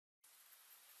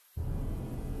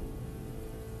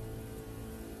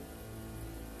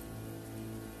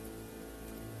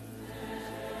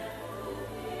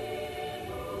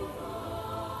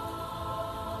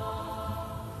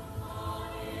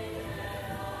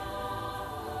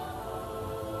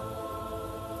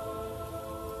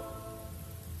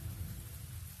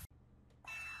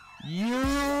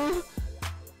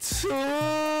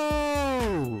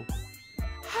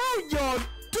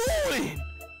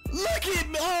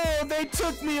they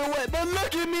took me away. But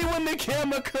look at me when the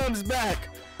camera comes back.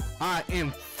 I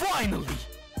am finally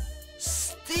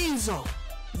STEEZO,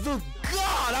 the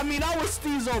god. I mean, I was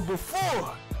STEEZO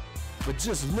before, but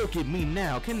just look at me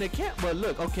now. But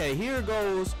look, okay, here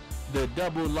goes the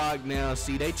double lock now.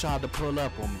 See, they tried to pull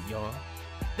up on me, y'all.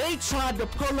 They tried to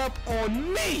pull up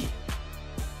on me.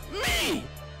 Me,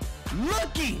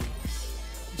 looking.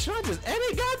 Should I just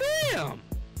edit? Goddamn.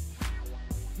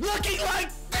 Looking like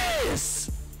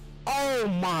this. Oh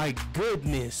my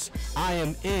goodness. I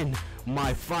am in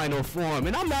my final form,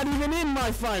 and I'm not even in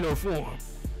my final form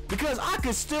because I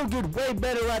could still get way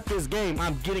better at this game.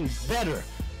 I'm getting better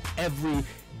every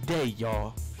day,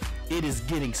 y'all. It is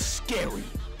getting scary.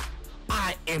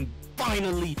 I am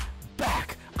finally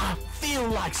back. I feel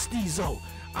like STEEZO.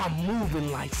 I'm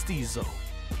moving like STEEZO.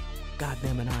 God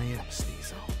damn it, I am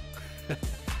STEEZO.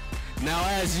 Now,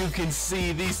 as you can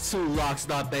see, these two locks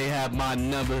thought they had my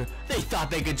number. They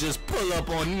thought they could just pull up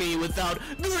on me without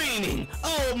greening.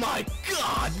 Oh my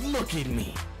god, look at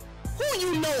me. Who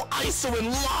you know ISO and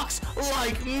locks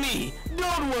like me?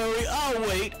 Don't worry, I'll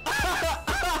wait.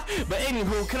 But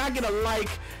anywho, can I get a like?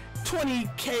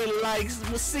 20k likes,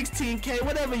 16k,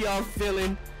 whatever y'all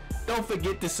feeling. Don't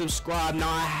forget to subscribe. Now,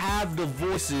 I have the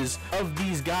voices of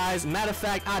these guys. Matter of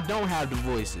fact, I don't have the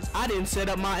voices. I didn't set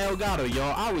up my Elgato,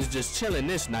 y'all. I was just chilling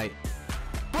this night.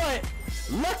 But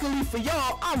luckily for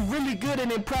y'all, I'm really good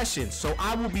at impressions. So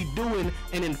I will be doing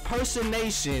an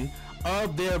impersonation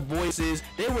of their voices.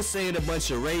 They were saying a bunch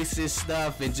of racist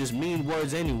stuff and just mean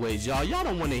words anyways, y'all. Y'all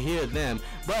don't want to hear them.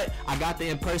 But I got the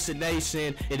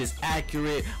impersonation. It is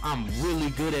accurate. I'm really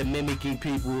good at mimicking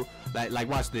people. Like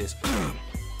watch this.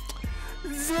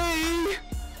 Z!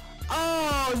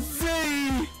 Oh,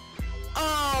 Z!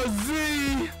 Oh,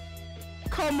 Z!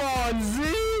 Come on, Z!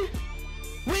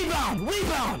 Rebound!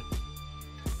 Rebound!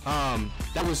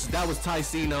 That was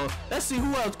Tycino. Let's see,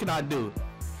 who else can I do?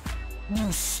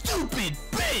 You stupid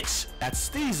bitch! That's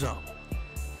STEEZO.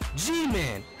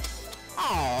 G-Man.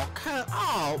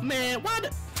 Oh, man, why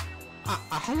the...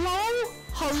 hello?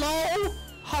 Hello?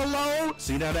 Hello?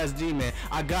 See, now that's G-Man.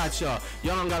 I got y'all.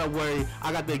 Y'all don't gotta worry.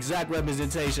 I got the exact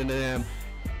representation of them.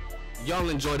 Y'all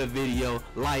enjoy the video.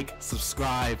 Like,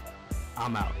 subscribe.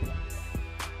 I'm out.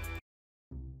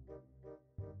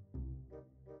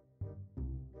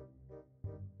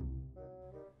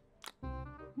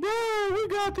 Bro, we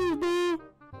got these, bro.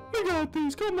 We got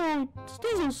these. Come on.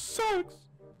 STEEZO sucks.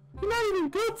 He's not even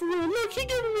good for real. Look, he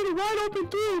giving me the wide open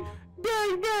three.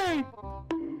 Bang, bang.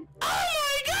 Oh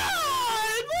my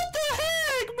god! What the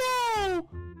heck, bro?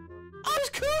 I was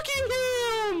cooking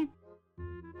him!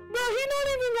 Bro, he not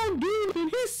even gonna do anything.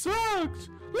 He sucks.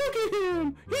 Look at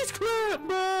him. He's clapped,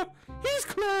 bro. He's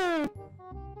clapped.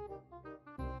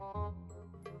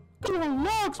 Come on,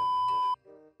 locks.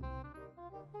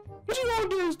 What you gonna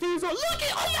do, STEEZO? Look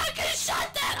at, oh my god,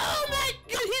 shot that! Oh my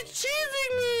god, he's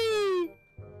cheesing me!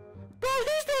 Bro,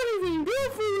 he's not even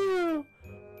good for real.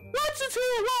 Watch the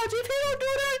two, watch. If he don't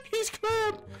do that, he's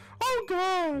clapped. Oh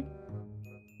god.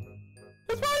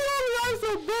 That's why you always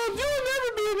so bummed. You'll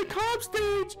never be in the comp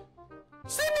stage.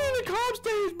 Send me in the comp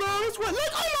stage, bro. That's what.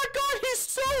 Look, oh my god, he's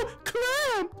so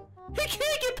clamped. He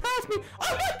can't get past me.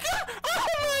 Oh my god. Oh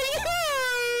my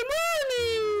god,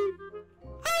 money.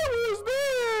 I was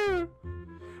there.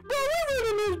 Bro, we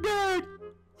running this bag.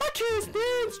 I can't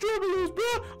stand strugglers,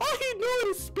 bro. All he doing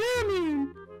is spamming.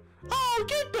 Oh,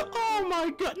 get the, oh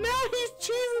my god, now he's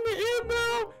cheesing the air,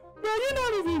 bro. Bro, you're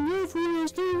not even good for real,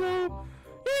 STEEZO.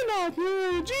 You're not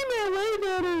good. G-Man way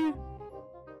better.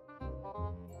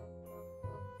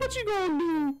 What you gonna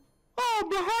do? Oh,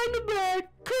 behind the back,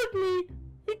 cook me.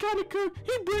 He kinda cooked,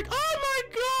 he brick. Oh my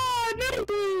god, no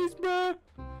please, bro.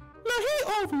 Look, he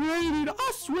overrated.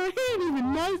 I swear, he ain't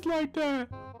even nice like that.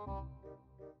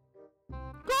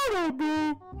 Go on,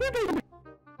 bro.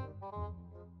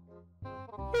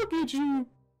 Look at you.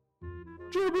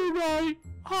 Dribble right,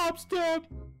 hop step.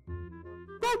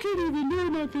 Bro can't even do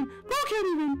nothing. Bro can't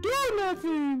even do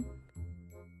nothing.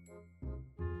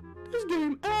 This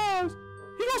game ass.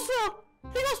 He gonna sell.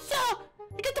 He gonna sell.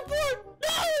 He get the board.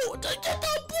 No, get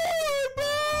the board,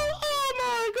 bro. Oh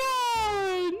my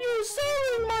god. You're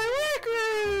selling my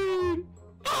record.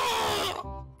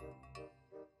 Oh.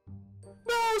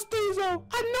 No, STEEZO.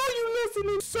 I know you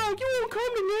listening, suck. You won't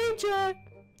come to name chat.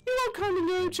 You won't come to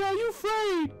game chat, you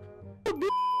afraid.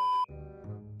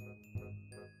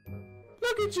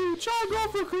 Look at you, try to go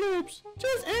for clips.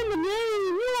 Just end the game.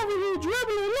 You over here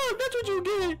dribbling. Look, that's what you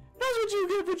get. That's what you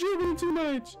get for dribbling too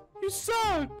much. You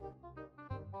suck.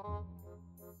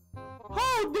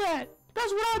 Hold that.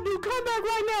 That's what I do. Come back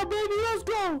right now, baby. Let's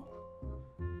go.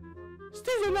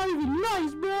 STEEZO not even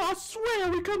nice, bro. I swear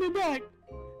we coming back.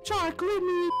 Try to clip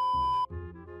me.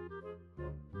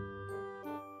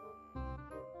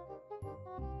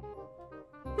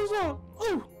 What's up?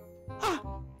 Oh,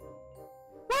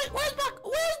 where's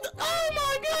the, oh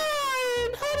my God!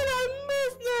 How did I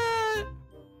miss that?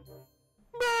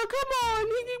 Bro, come on,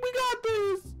 we got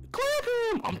this. Clamp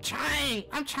him.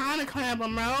 I'm trying to clamp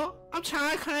him, bro. I'm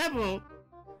trying to clamp him.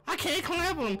 I can't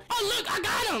clamp him. Oh look, I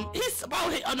got him.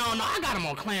 Oh no, I got him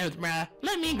on clamps, bruh.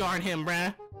 Let me guard him,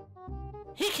 bruh.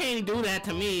 He can't do that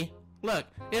to me. Look,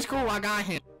 it's cool, I got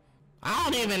him. I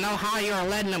don't even know how you're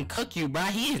letting him cook you, bruh.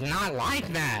 He is not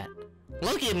like that.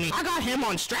 Look at me. I got him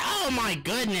on strap. Oh my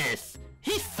goodness.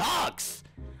 He sucks.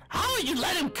 How would you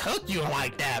let him cook you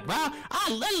like that, bruh?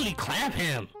 I literally clamp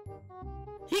him.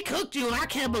 He cooked you and I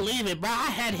can't believe it, bruh. I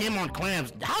had him on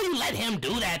clamps. How you let him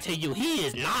do that to you? He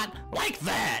is not like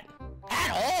that.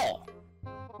 At all.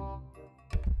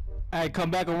 Hey, come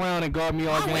back around and guard me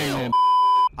all game then.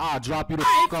 I'll drop you the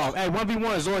fuck off. Hey,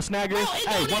 1v1 Zor Snagger.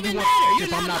 Hey, 1v1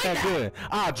 if I'm not that good.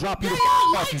 I'll drop you the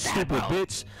fuck off, you stupid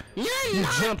bitch. You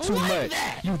jump too much.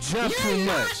 You jump too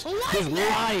much. This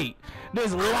light.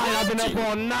 I've been up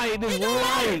all night. This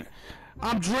light.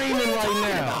 I'm dreaming right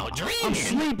now. I'm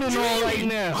sleeping all right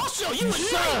now. I'll show you a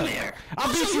nightmare. I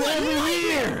beat you every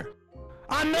year.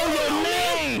 I know your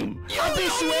name. I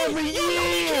beat you every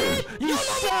year. You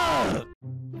suck.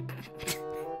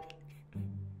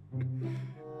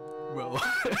 Bro.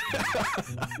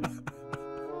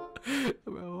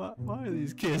 Bro, why are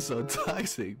these kids so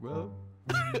toxic, bro?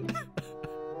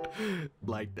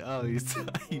 Like, oh, he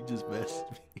just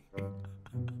messaged me.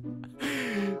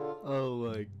 Oh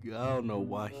my God, I don't know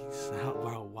why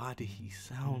why did he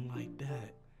sound like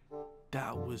that?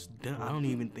 That was done. I don't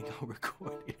even think I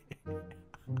recorded it.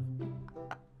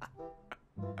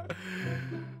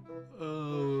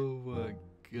 Oh my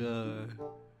God.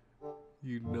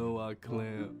 You know I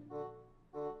clamp.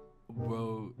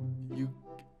 Bro, you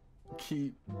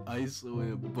keep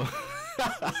isoing,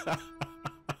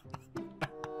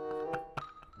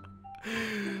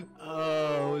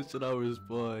 oh, what should I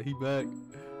respond? He back?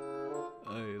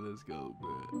 Alright, let's go,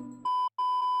 bro.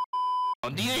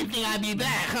 Do you think I'd be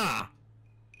back, huh?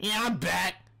 Yeah, I'm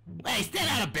back. Hey, stay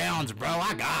out of bounds, bro.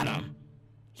 I got him.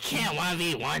 You can't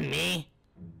 1v1 me.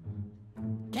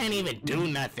 Can't even do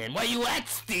nothing. Where you at,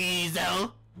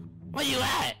 STEEZO? Where you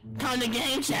at? Come to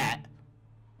game chat.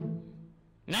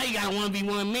 Now you gotta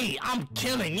 1v1 me. I'm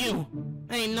killing you.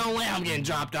 Ain't no way I'm getting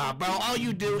dropped off, bro. All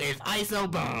you do is ISO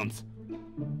bombs.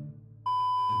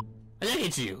 Look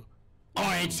at you.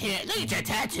 Orange hair. Look at your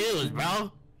tattoos,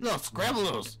 bro. Little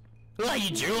scribbles. Look like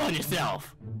you drew on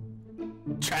yourself.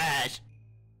 Trash.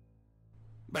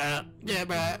 Bruh. Yeah,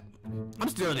 bruh. I'm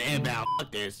still in the inbound.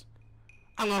 Fuck this.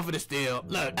 I'm going for the steal.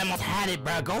 Look, I almost had it,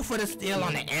 bro. Go for the steal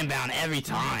on the inbound every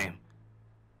time.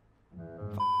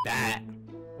 That.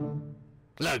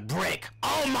 Look, brick.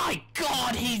 Oh my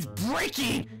God, he's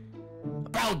bricking.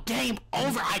 Bro, game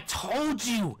over. I told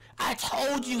you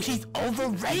he's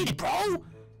overrated, bro.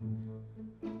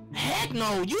 Heck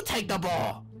no, you take the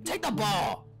ball. Take the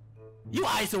ball. You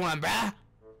ISOing, bruh.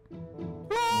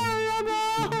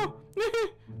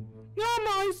 Yeah, I'm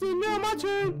icing. Yeah, my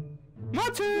turn. My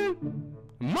turn.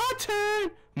 My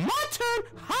turn! My turn!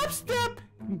 Hop step!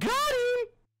 Got him!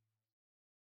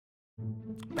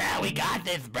 Bruh, we got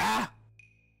this, bruh!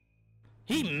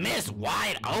 He missed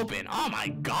wide open. Oh my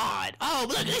God! Oh,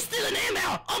 look, he's still an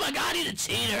inbound! Oh my God, he's a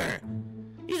cheater!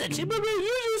 He's a cheater. But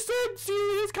you just said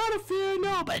it's kind of fair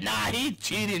now. But nah, he's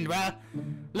cheating, bruh.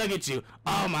 Look at you.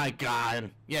 Oh my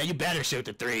God. Yeah, you better shoot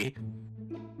the three.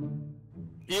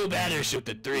 You better shoot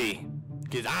the three.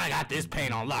 Cause I got this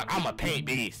paint on lock. I'm a paint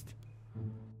beast.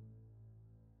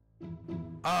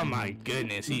 Oh my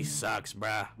goodness, he sucks,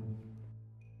 bruh.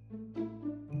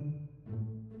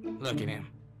 Look at him.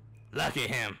 Look at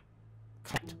him.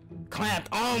 Clamped.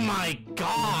 Oh my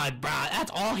God, bruh. That's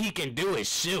all he can do is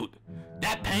shoot.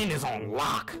 That paint is on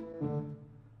lock.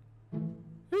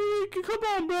 Hey, come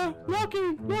on, bruh. Lock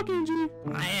in, G.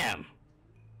 I am.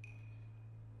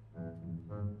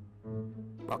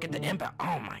 Bro, get the inbound.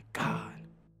 Oh my God.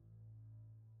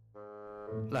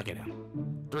 Look at him.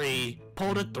 Three.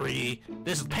 Pull the three.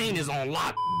 This paint is on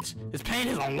lock. This paint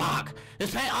is on lock.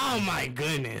 This paint. Oh my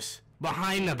goodness.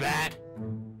 Behind the back.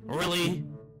 Really?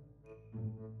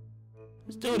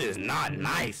 This dude is not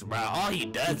nice, bro. All he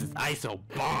does is ISO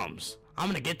bombs. I'm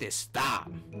gonna get this stop.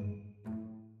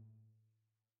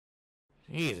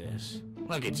 Jesus.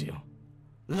 Look at you.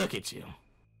 Look at you.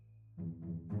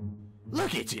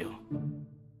 Look at you.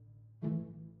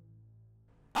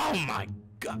 Oh my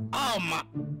God. Oh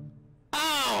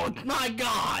my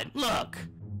God. Look.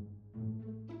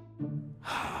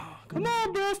 Come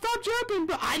on, bro. Stop jumping,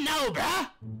 bro. I know, bro.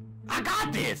 I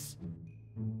got this.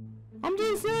 I'm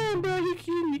just saying, bro.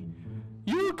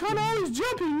 You were kind of always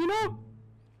jumping, you know?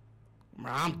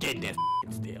 Bro, I'm getting this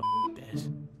still. This.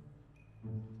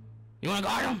 You wanna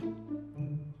guard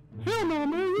him? Hell no,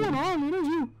 man. You wanna arm me? That's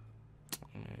you.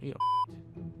 Man, you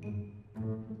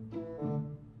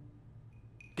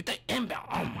get the inbound.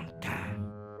 Oh my god.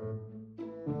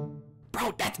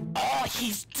 Bro, that's all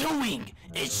he's doing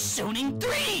is shooting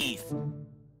threes.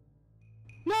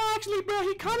 No, actually, bro,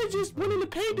 he kind of just went in the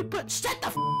paint to put. Shut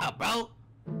the up, bro.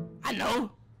 I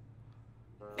know.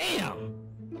 Damn.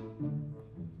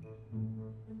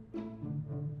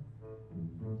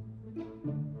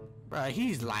 Bro,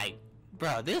 he's like,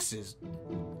 bro, this is.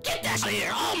 Get that out of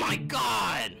here! Oh my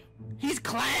god! He's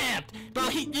clamped, bro.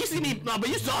 You see me, but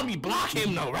you saw me block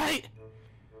him though, right?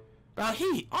 Bro,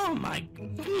 oh my.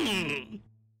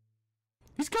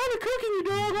 He's kind of cooking you,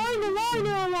 dog. I ain't gonna lie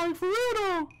now, like for real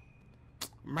though.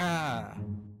 Bruh.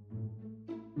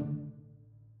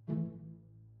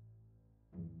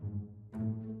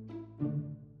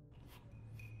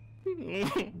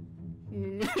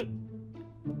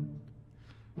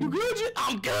 You good, G?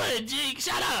 I'm good, G.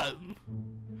 Shut up.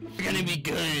 You're gonna be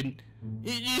good.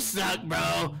 You suck,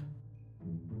 bro.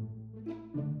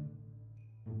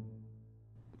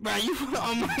 Bro,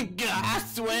 oh my god, I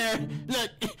swear.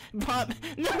 Look, Pop,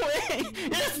 no way.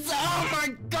 Oh my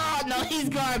god, no, he's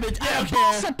garbage. I don't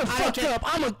care. Shut the fuck up.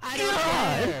 I'm a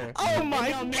god. Oh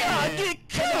my god, get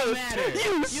killed.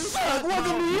 You suck.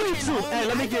 Welcome to YouTube. Hey,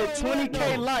 let me get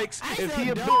 20K likes if he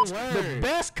a bitch. The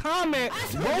best comment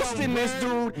roasting this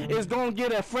dude is gonna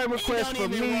get a friend request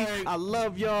from me. I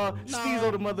love y'all.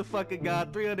 STEEZO the motherfucking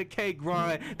god. 300K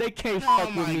grind. They can't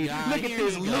fuck with me. Look at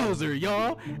this loser,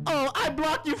 y'all. Oh, I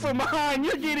blocked you from behind.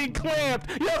 You're getting clamped.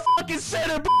 You're a fucking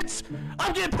center, bitch.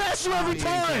 I'm getting past you every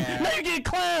time. Now you get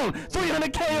clowned.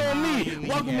 300K on me.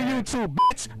 Welcome to YouTube,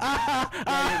 bitch.